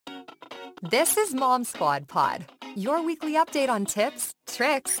This is Mom Squad Pod, your weekly update on tips,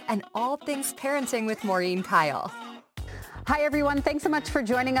 tricks, and all things parenting with Maureen Kyle. Hi, everyone. Thanks so much for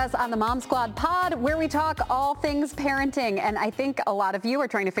joining us on the Mom Squad Pod, where we talk all things parenting. And I think a lot of you are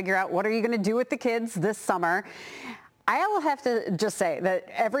trying to figure out, what are you going to do with the kids this summer? I will have to just say that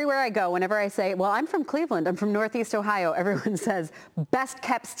everywhere I go, whenever I say, well, I'm from Cleveland, I'm from Northeast Ohio, everyone says best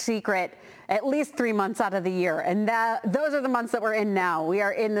kept secret at least 3 months out of the year. And those are the months that we're in now. We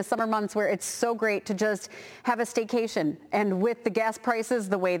are in the summer months where it's so great to just have a staycation. And with the gas prices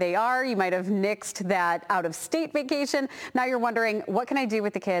the way they are, you might have nixed that out-of-state vacation. Now you're wondering, what can I do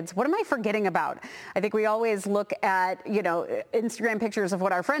with the kids? What am I forgetting about? I think we always look at, Instagram pictures of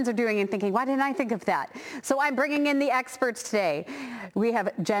what our friends are doing and thinking, why didn't I think of that? So I'm bringing in the experts today. We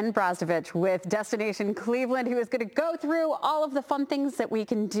have Jen Brasdovich with Destination Cleveland, who is going to go through all of the fun things that we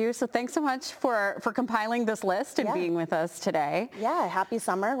can do. So thanks so much for compiling this list and being with us today. Yeah, happy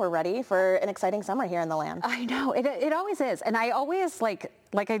summer. We're ready for an exciting summer here in the land. I know, it always is. And I always, like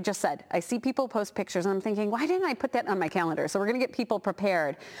I just said, I see people post pictures and I'm thinking, why didn't I put that on my calendar? So we're going to get people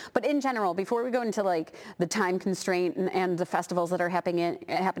prepared. But in general, before we go into the time constraint and the festivals that are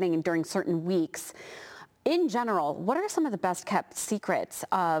happening during certain weeks, in general, what are some of the best kept secrets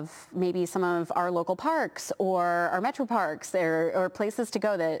of maybe some of our local parks or our metro parks or places to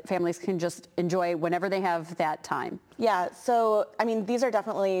go that families can just enjoy whenever they have that time? Yeah, so, these are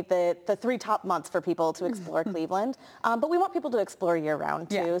definitely the 3 top months for people to explore Cleveland, but we want people to explore year-round,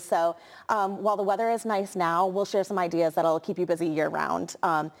 too. Yeah. So while the weather is nice now, we'll share some ideas that'll keep you busy year-round.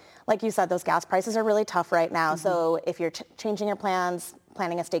 Like you said, those gas prices are really tough right now, so if you're changing your plans,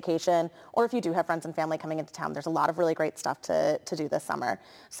 planning a staycation, or if you do have friends and family coming into town, there's a lot of really great stuff to do this summer.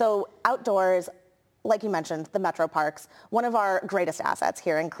 So outdoors, like you mentioned, the metro parks, one of our greatest assets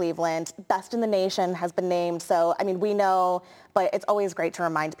here in Cleveland, best in the nation has been named. So, we know, but it's always great to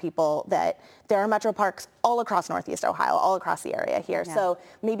remind people that there are metro parks all across Northeast Ohio, all across the area here. Yeah. So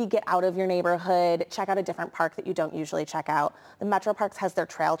maybe get out of your neighborhood, check out a different park that you don't usually check out. The metro parks has their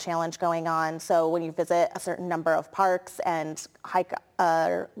trail challenge going on. So when you visit a certain number of parks and hike,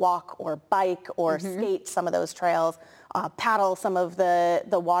 walk or bike or skate some of those trails, paddle some of the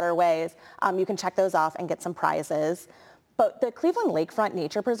waterways, you can check those off and get some prizes. But the Cleveland Lakefront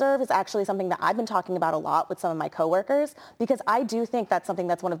Nature Preserve is actually something that I've been talking about a lot with some of my coworkers, because I do think that's something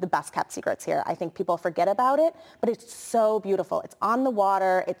that's one of the best kept secrets here. I think people forget about it, but it's so beautiful. It's on the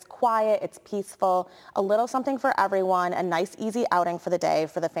water, it's quiet, it's peaceful, a little something for everyone, a nice easy outing for the day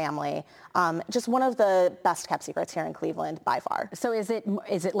for the family. Just one of the best kept secrets here in Cleveland by far. So is it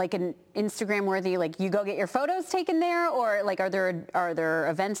like an Instagram worthy, like you go get your photos taken there, or like are there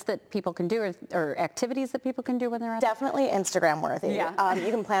events that people can do or activities that people can do when they're out there? Definitely Instagram worthy. Yeah.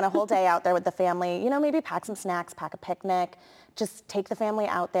 You can plan a whole day out there with the family, maybe pack some snacks, pack a picnic, just take the family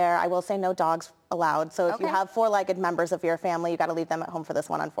out there. I will say no dogs allowed. So if you have 4-legged members of your family, you got to leave them at home for this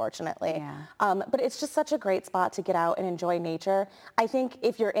one, unfortunately. Yeah. But it's just such a great spot to get out and enjoy nature. I think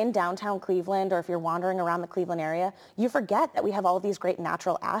if you're in downtown Cleveland or if you're wandering around the Cleveland area, you forget that we have all these great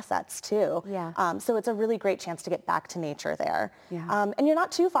natural assets too. Yeah. So it's a really great chance to get back to nature there. Yeah. And you're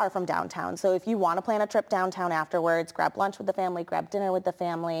not too far from downtown. So if you want to plan a trip downtown afterwards, grab lunch with the family, grab dinner with the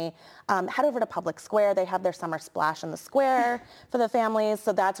family, head over to Public Square. They have their summer splash in the square for the families.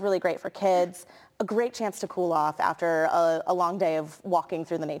 So that's really great for kids. A great chance to cool off after a long day of walking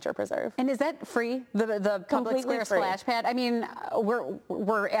through the nature preserve. And is that free, the Public Square splash pad?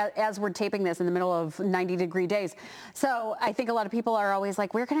 As we're taping this in the middle of 90-degree days, so I think a lot of people are always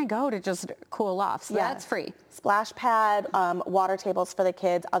like, where can I go to just cool off? So that's free. Splash pad, water tables for the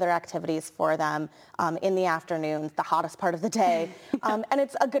kids, other activities for them in the afternoon, the hottest part of the day. And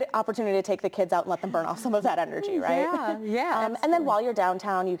it's a good opportunity to take the kids out and let them burn off some of that energy, right? Yeah. And then while you're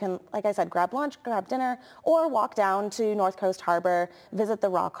downtown, you can, like I said, grab lunch, grab dinner, or walk down to North Coast Harbor, visit the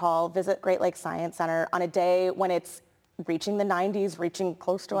Rock Hall, visit Great Lakes Science Center on a day when it's reaching the 90s, reaching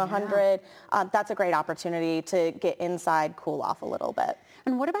close to 100. That's a great opportunity to get inside, cool off a little bit.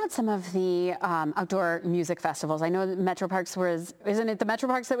 And what about some of the outdoor music festivals? I know that Metro Parks isn't it the Metro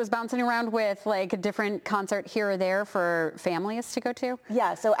Parks that was bouncing around with like a different concert here or there for families to go to?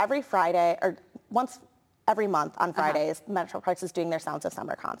 Yeah, so every Friday, or every month on Fridays, Metro Parks is doing their Sounds of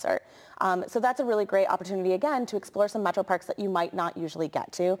Summer concert. So that's a really great opportunity, again, to explore some Metro Parks that you might not usually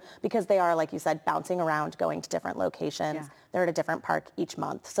get to, because they are, like you said, bouncing around, going to different locations. Yeah. They're at a different park each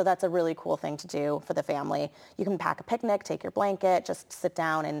month. So that's a really cool thing to do for the family. You can pack a picnic, take your blanket, just sit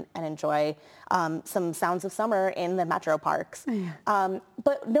down and enjoy some sounds of summer in the metro parks.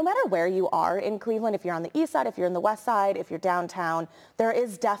 But no matter where you are in Cleveland, if you're on the east side, if you're in the west side, if you're downtown, there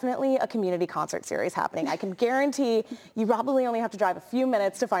is definitely a community concert series happening. I can guarantee you probably only have to drive a few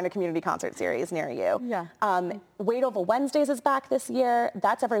minutes to find a community concert series near you. Wade Oval Wednesdays is back this year.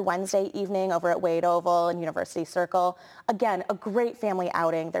 That's every Wednesday evening over at Wade Oval and University Circle. Again, a great family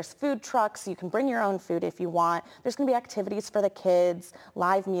outing. There's food trucks. You can bring your own food if you want. There's going to be activities for the kids,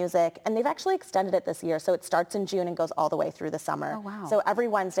 live music, and they've actually extended it this year. So it starts in June and goes all the way through the summer. Oh, wow. So every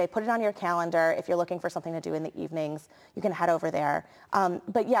Wednesday, put it on your calendar. If you're looking for something to do in the evenings, you can head over there.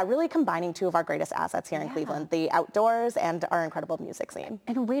 But yeah, really combining two of our greatest assets here in Cleveland, the outdoors and our incredible music scene.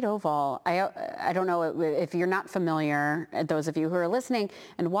 And Wade Oval, I don't know if you're not familiar, those of you who are listening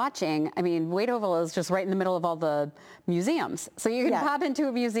and watching, I mean, Wade Oval is just right in the middle of all the museums. So you can pop into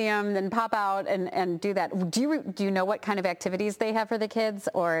a museum, then pop out and do that. Do you know what kind of activities they have for the kids,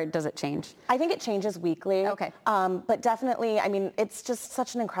 or does it change? I think it changes weekly. Okay. But definitely, I mean, it's just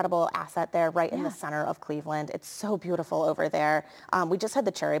such an incredible asset there right in the center of Cleveland. It's so beautiful over there. We just had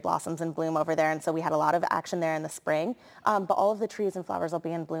the cherry blossoms in bloom over there, and so we had a lot of action there in the spring. But all of the trees and flowers will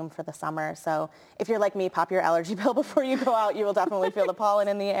be in bloom for the summer. So if you're like me, pop your allergy pill before you go out. You will definitely feel the pollen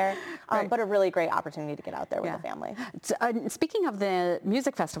in the air. But a really great opportunity to get out there with the family. Speaking of the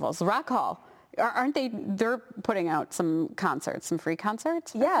music festivals, Rock Hall, aren't they're putting out some concerts, some free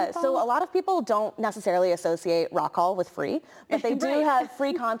concerts? Yeah, so a lot of people don't necessarily associate Rock Hall with free, but they do have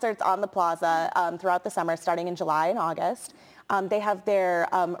free concerts on the plaza throughout the summer, starting in July and August. They have their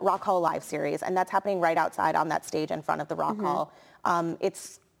Rock Hall Live series, and that's happening right outside on that stage in front of the Rock Hall.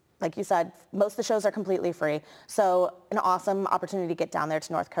 It's, like you said, most of the shows are completely free. So an awesome opportunity to get down there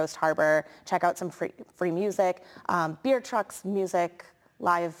to North Coast Harbor, check out some free music, beer trucks, music,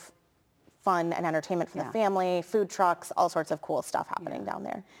 live fun and entertainment for the family, food trucks, all sorts of cool stuff happening down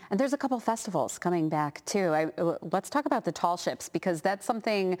there. And there's a couple festivals coming back too. Let's talk about the tall ships, because that's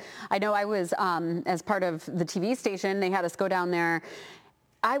something, I know I was, as part of the TV station, they had us go down there.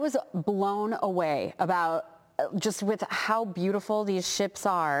 I was blown away about just with how beautiful these ships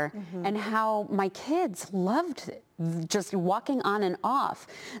are and how my kids loved just walking on and off.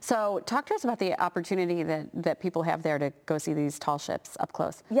 So talk to us about the opportunity that people have there to go see these tall ships up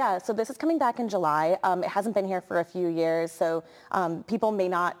close. Yeah, so this is coming back in July. It hasn't been here for a few years, so people may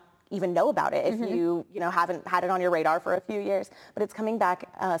not even know about it if you haven't had it on your radar for a few years. But it's coming back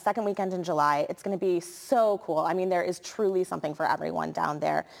second weekend in July. It's going to be so cool. I mean, there is truly something for everyone down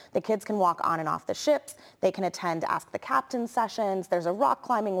there. The kids can walk on and off the ships. They can attend Ask the Captain sessions. There's a rock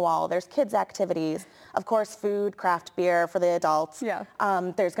climbing wall. There's kids activities. Of course, food, craft beer for the adults. Yeah.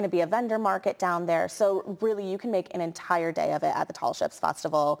 There's going to be a vendor market down there. So really, you can make an entire day of it at the Tall Ships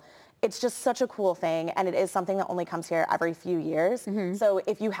Festival. It's just such a cool thing, and it is something that only comes here every few years. So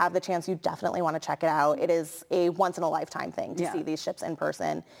if you have the chance, you definitely want to check it out. It is a once-in-a-lifetime thing to see these ships in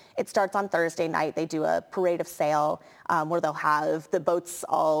person. It starts on Thursday night. They do a parade of sail where they'll have the boats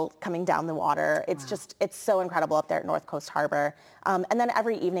all coming down the water. It's just, it's so incredible up there at North Coast Harbor. And then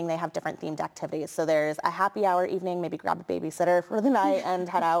every evening they have different themed activities. So there's a happy hour evening, maybe grab a babysitter for the night and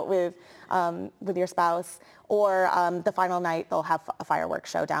head out with your spouse. Or the final night, they'll have a fireworks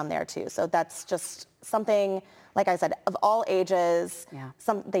show down there too. So that's just something, like I said, of all ages.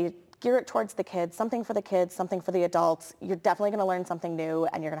 They gear it towards the kids, something for the adults. You're definitely going to learn something new,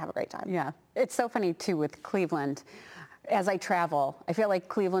 and you're going to have a great time. Yeah. It's so funny too with Cleveland. As I travel, I feel like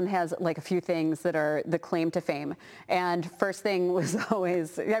Cleveland has like a few things that are the claim to fame. And first thing was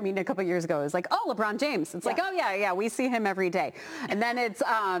always, I mean, a couple of years ago, it was like, oh, LeBron James. It's like, oh yeah, we see him every day. And then it's,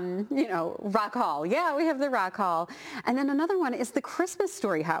 Rock Hall. Yeah, we have the Rock Hall. And then another one is the Christmas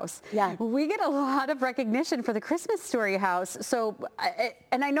Story House. Yeah. We get a lot of recognition for the Christmas Story House. So,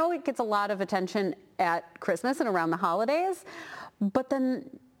 and I know it gets a lot of attention at Christmas and around the holidays, but then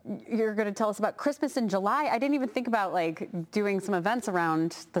you're going to tell us about Christmas in July. I didn't even think about like doing some events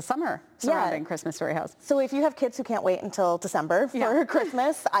around the summer surrounding Christmas Story House. So if you have kids who can't wait until December for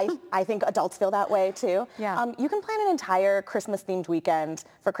Christmas, I think adults feel that way too. You can plan an entire Christmas themed weekend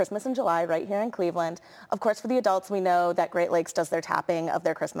for Christmas in July right here in Cleveland. Of course, for the adults, we know that Great Lakes does their tapping of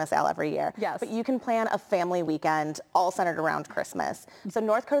their Christmas ale every year. But you can plan a family weekend all centered around Christmas. So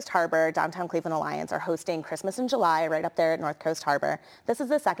North Coast Harbor, Downtown Cleveland Alliance are hosting Christmas in July right up there at North Coast Harbor. This is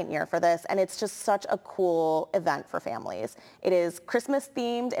the second year for this, and it's just such a cool event for families. It is Christmas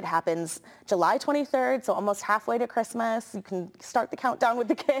themed. It happens July 23rd, so almost halfway to Christmas. You can start the countdown with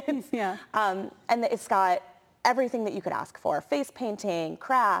the kids. And it's got everything that you could ask for. Face painting,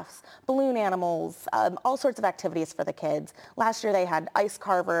 crafts, balloon animals, all sorts of activities for the kids. Last year they had ice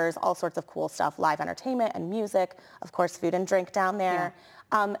carvers, all sorts of cool stuff, live entertainment and music, of course food and drink down there.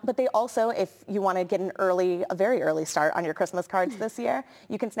 But they also, if you want to get a very early start on your Christmas cards this year,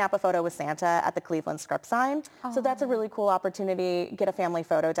 you can snap a photo with Santa at the Cleveland script sign. So that's a really cool opportunity. Get a family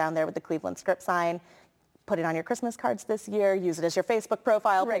photo down there with the Cleveland script sign. Put it on your Christmas cards this year, use it as your Facebook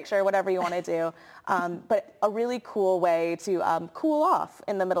profile picture, whatever you want to do. But a really cool way to cool off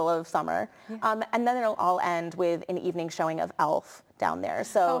in the middle of summer. And then it'll all end with an evening showing of Elf down there.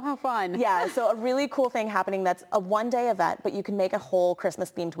 So, how fun. Yeah, so a really cool thing happening that's a one-day event, but you can make a whole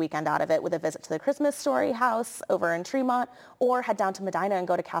Christmas-themed weekend out of it with a visit to the Christmas Story House over in Tremont, or head down to Medina and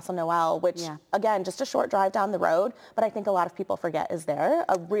go to Castle Noel, which, again, just a short drive down the road, but I think a lot of people forget is there.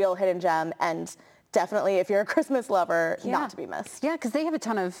 A real hidden gem, and definitely, if you're a Christmas lover, not to be missed. Yeah, because they have a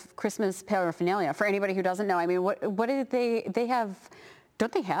ton of Christmas paraphernalia. For anybody who doesn't know, I mean, what did they have?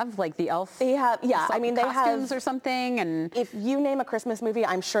 Don't they have like the elf? They have, I mean, they have costumes or something. And if you name a Christmas movie,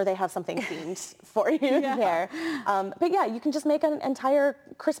 I'm sure they have something themed for you there. But yeah, you can just make an entire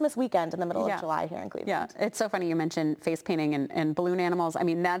Christmas weekend in the middle of July here in Cleveland. Yeah, it's so funny you mentioned face painting and balloon animals. I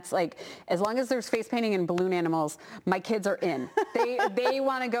mean, that's like, as long as there's face painting and balloon animals, my kids are in. They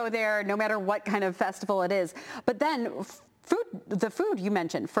want to go there no matter what kind of festival it is. But then the food you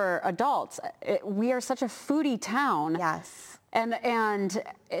mentioned for adults, we are such a foodie town. Yes. And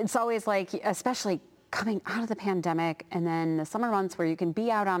it's always like, especially coming out of the pandemic and then the summer months where you can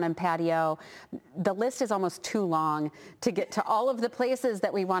be out on a patio, the list is almost too long to get to all of the places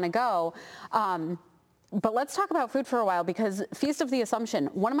that we want to go. But let's talk about food for a while, because Feast of the Assumption,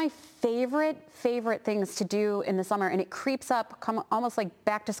 one of my favorite things to do in the summer, and it creeps up almost like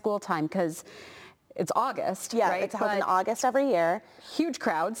back to school time, because it's August, right? It's held in August every year. Huge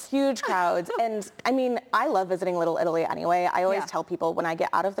crowds. And I mean, I love visiting Little Italy anyway. I always tell people when I get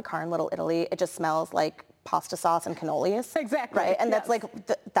out of the car in Little Italy, it just smells like pasta sauce and cannolis. Exactly. Right? And that's like,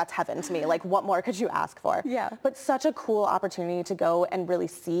 that's heaven to me. Like, what more could you ask for? Yeah. But such a cool opportunity to go and really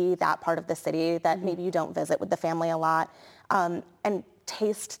see that part of the city that maybe you don't visit with the family a lot. And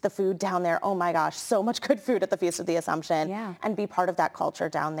taste the food down there. Oh my gosh, so much good food at the Feast of the Assumption. And be part of that culture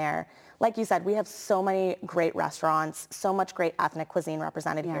down there. Like you said, we have so many great restaurants, so much great ethnic cuisine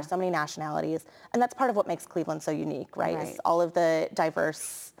represented here, so many nationalities. And that's part of what makes Cleveland so unique, right? Is all of the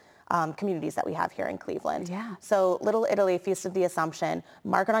diverse communities that we have here in Cleveland. So Little Italy, Feast of the Assumption,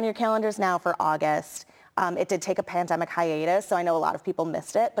 mark it on your calendars now for August. It did take a pandemic hiatus, so I know a lot of people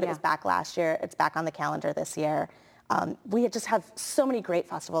missed it, but it was back last year. It's back on the calendar this year. We just have so many great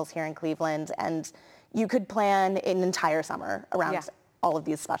festivals here in Cleveland, and you could plan an entire summer around all of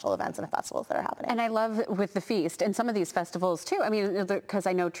these special events and festivals that are happening. And I love with the Feast and some of these festivals too. I mean, because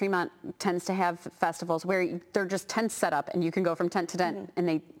I know Tremont tends to have festivals where they're just tents set up and you can go from tent to tent and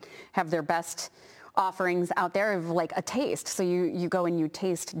they have their best offerings out there of like a taste. So you go and you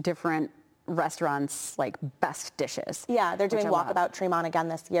taste different restaurants, like best dishes. Yeah, they're doing Walkabout Tremont again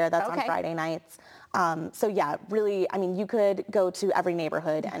this year. That's on Friday nights. So yeah, really, I mean, you could go to every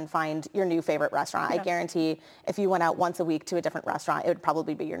neighborhood and find your new favorite restaurant. I guarantee if you went out once a week to a different restaurant, it would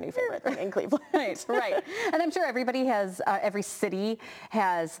probably be your new favorite thing in Cleveland. Right. And I'm sure everybody has, every city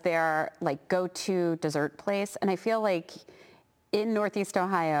has their like go-to dessert place. And I feel like in Northeast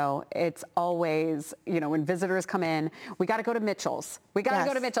Ohio, it's always, when visitors come in, we got to go to Mitchell's. We got to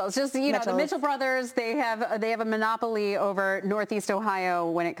go to Mitchell's. Just, Mitchell's. The Mitchell brothers, they have a monopoly over Northeast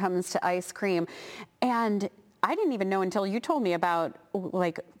Ohio when it comes to ice cream. And I didn't even know until you told me about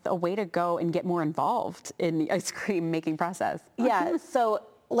like a way to go and get more involved in the ice cream making process. Yeah. So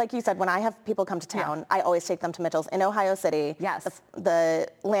like you said, when I have people come to town, I always take them to Mitchell's in Ohio City. The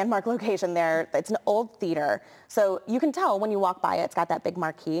landmark location there, it's an old theater. So you can tell when you walk by it, it's got that big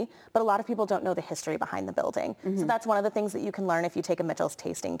marquee, but a lot of people don't know the history behind the building. So that's one of the things that you can learn if you take a Mitchell's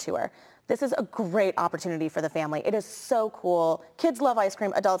tasting tour. This is a great opportunity for the family. It is so cool. Kids love ice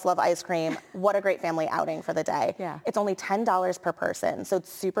cream. Adults love ice cream. What a great family outing for the day. It's only $10 per person, so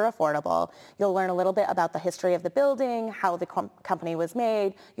it's super affordable. You'll learn a little bit about the history of the building, how the company was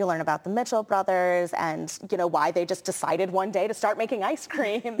made. You'll learn about the Mitchell brothers and, why they just decided one day to start making ice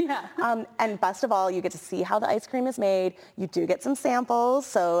cream. And best of all, you get to see how the ice cream is made. You do get some samples,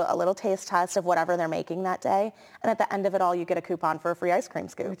 so a little taste test of whatever they're making that day. And at the end of it all, you get a coupon for a free ice cream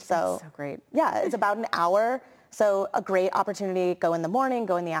scoop. So great. Yeah, it's about an hour So a great opportunity, go in the morning,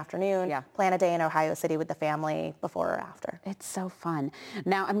 go in the afternoon, Yeah. plan a day in Ohio City with the family before or after. It's so fun.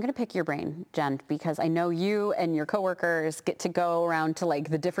 Now, I'm going to pick your brain, Jen, because I know you and your coworkers get to go around to like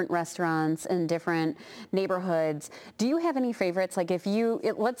the different restaurants in different neighborhoods. Do you have any favorites? Like if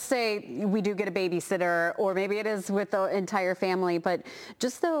let's say we do get a babysitter, or maybe it is with the entire family, but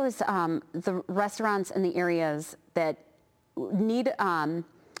just those, the restaurants in the areas that need,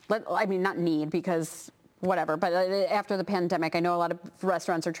 not need because whatever, but after the pandemic, I know a lot of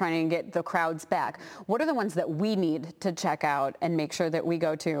restaurants are trying to get the crowds back. What are the ones that we need to check out and make sure that we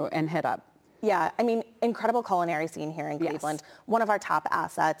go to and hit up? Yeah, I mean, incredible culinary scene here in Cleveland, one of our top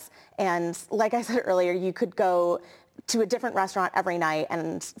assets. And like I said earlier, you could go to a different restaurant every night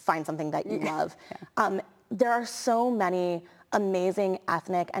and find something that you love. There are so many amazing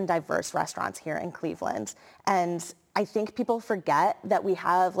ethnic and diverse restaurants here in Cleveland. And I think people forget that we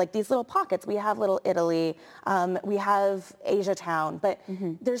have like these little pockets. We have Little Italy, we have Asia Town, but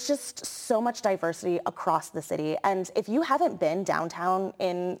there's just so much diversity across the city. And if you haven't been downtown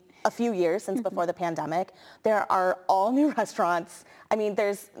in a few years since before the pandemic, there are all new restaurants. I mean,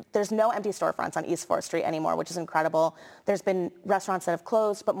 there's no empty storefronts on East 4th Street anymore, which is incredible. There's been restaurants that have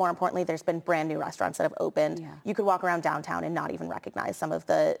closed, but more importantly, there's been brand new restaurants that have opened. Yeah. You could walk around downtown and not even recognize some of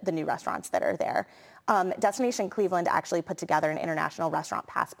the new restaurants that are there. Destination Cleveland actually put together an international restaurant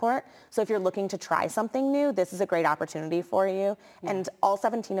passport. So if you're looking to try something new, this is a great opportunity for you. Yeah. And all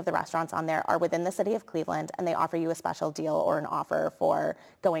 17 of the restaurants on there are within the city of Cleveland, and they offer you a special deal or an offer for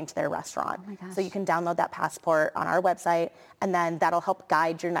going to their restaurant. Oh my gosh. So you can download that passport on our website, and then that'll help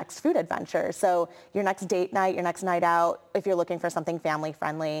guide your next food adventure. So your next date night, your next night out, if you're looking for something family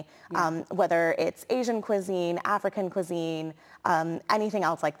friendly, whether it's Asian cuisine, African cuisine, anything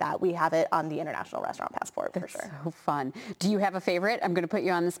else like that, we have it on the international restaurant passport for sure. So fun. Do you have a favorite? I'm going to put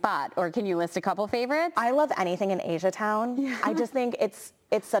you on the spot. Or can you list a couple favorites? I love anything in Asia Town. Yeah. I just think it's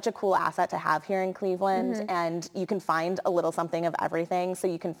such a cool asset to have here in Cleveland, and you can find a little something of everything. So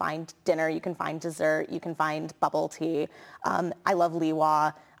you can find dinner, you can find dessert, you can find bubble tea. I love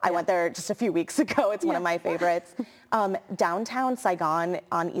Liwa. I went there just a few weeks ago. It's one of my favorites. Downtown Saigon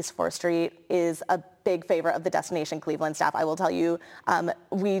on East 4th Street is a big favorite of the Destination Cleveland staff. I will tell you,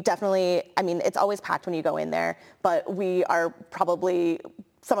 we definitely, I mean, it's always packed when you go in there, but we are probably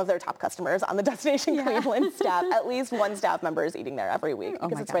some of their top customers on the Destination Cleveland staff. At least one staff member is eating there every week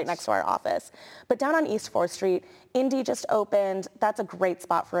because it's right next to our office. But down on East 4th Street, Indy just opened. That's a great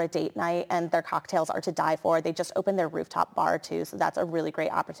spot for a date night, and their cocktails are to die for. They just opened their rooftop bar too, so that's a really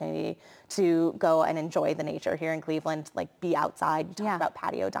great opportunity to go and enjoy the nature here in Cleveland, like be outside. You talk about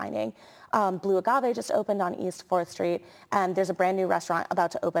patio dining. Blue Agave just opened on East 4th Street, and there's a brand new restaurant about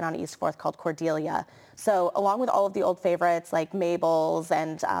to open on East 4th called Cordelia. So along with all of the old favorites like Mabel's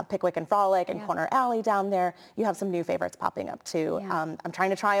and Pickwick and Frolic and Corner Alley down there, you have some new favorites popping up too. I'm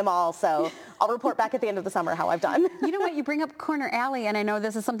trying to try them all, so I'll report back at the end of the summer how I've done. You know what, you bring up Corner Alley, and I know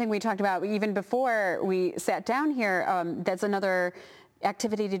this is something we talked about even before we sat down here. That's another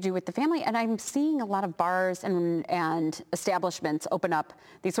activity to do with the family, and I'm seeing a lot of bars and establishments open up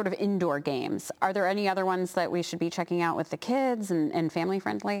these sort of indoor games. Are there any other ones that we should be checking out with the kids and family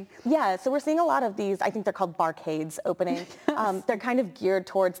friendly? Yeah, so we're seeing a lot of these, I think they're called barcades opening. They're kind of geared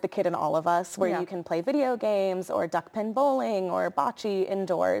towards the kid in all of us, where you can play video games or duck pin bowling or bocce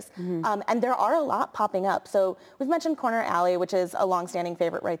indoors. And there are a lot popping up. So we've mentioned Corner Alley, which is a longstanding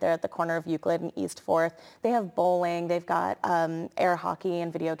favorite right there at the corner of Euclid and East 4th. They have bowling, they've got air hockey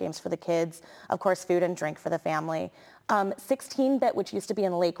and video games for the kids, of course food and drink for the family. 16-Bit, which used to be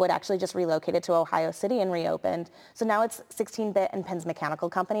in Lakewood, actually just relocated to Ohio City and reopened. So now it's 16-Bit and Penn's Mechanical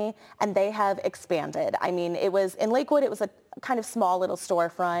Company, and they have expanded. I mean, it was in Lakewood, it was a kind of small little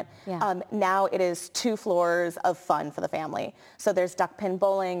storefront. Now it is 2 floors of fun for the family. So there's duck pin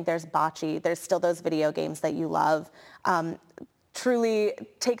bowling, there's bocce, there's still those video games that you love. Truly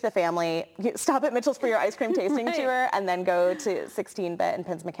take the family, stop at Mitchell's for your ice cream tasting tour, and then go to 16-Bit and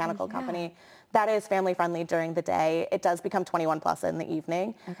Penn's Mechanical Company. That is family friendly during the day. It does become 21 plus in the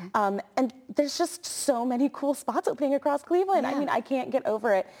evening. And there's just so many cool spots opening across Cleveland. I mean, I can't get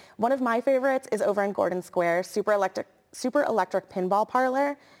over it. One of my favorites is over in Gordon Square, Super Electric Pinball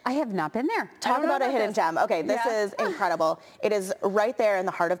Parlor. I have not been there. Talk about a hidden gem. Okay, this is incredible. It is right there in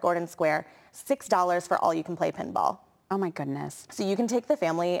the heart of Gordon Square. $6 for all you can play pinball. Oh my goodness. So you can take the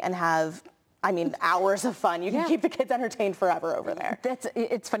family and have, I mean, hours of fun. You can keep the kids entertained forever over there.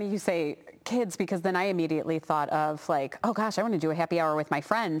 It's funny you say kids, because then I immediately thought of like, oh gosh, I want to do a happy hour with my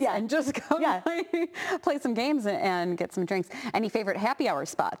friends and just go play some games and get some drinks. Any favorite happy hour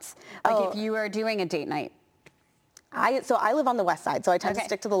spots? Like if you are doing a date night? So I live on the west side, so I tend to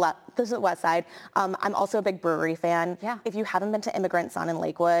stick to the west side. I'm also a big brewery fan. Yeah. If you haven't been to Immigrant Son in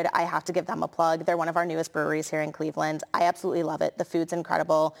Lakewood, I have to give them a plug. They're one of our newest breweries here in Cleveland. I absolutely love it. The food's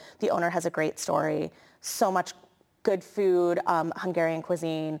incredible. The owner has a great story. So much good food, Hungarian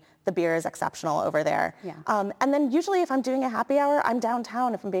cuisine. The beer is exceptional over there. Yeah. And then usually if I'm doing a happy hour, I'm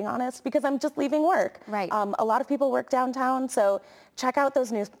downtown, if I'm being honest, because I'm just leaving work. Right. A lot of people work downtown, so check out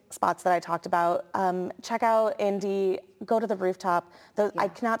those new spots that I talked about. Check out Indy, go to the rooftop. I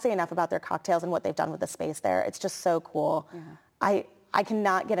cannot say enough about their cocktails and what they've done with the space there. It's just so cool. Yeah. I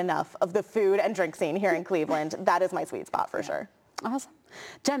cannot get enough of the food and drink scene here in Cleveland. That is my sweet spot for sure. Awesome.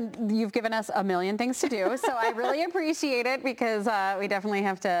 Jen, you've given us a million things to do, so I really appreciate it because we definitely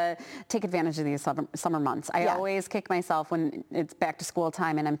have to take advantage of these summer months. I always kick myself when it's back to school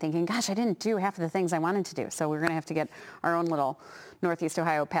time and I'm thinking, gosh, I didn't do half of the things I wanted to do. So we're going to have to get our own little Northeast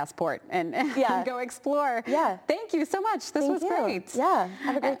Ohio passport and go explore. Yeah. Thank you so much. This was great. Yeah.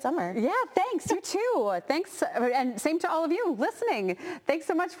 Have a great summer. Yeah, thanks. You too. Thanks. And same to all of you listening. Thanks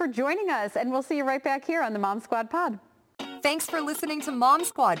so much for joining us, and we'll see you right back here on the Mom Squad Pod. Thanks for listening to Mom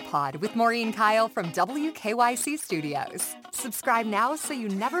Squad Pod with Maureen Kyle from WKYC Studios. Subscribe now so you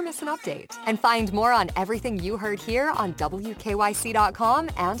never miss an update. And find more on everything you heard here on WKYC.com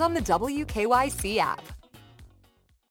and on the WKYC app.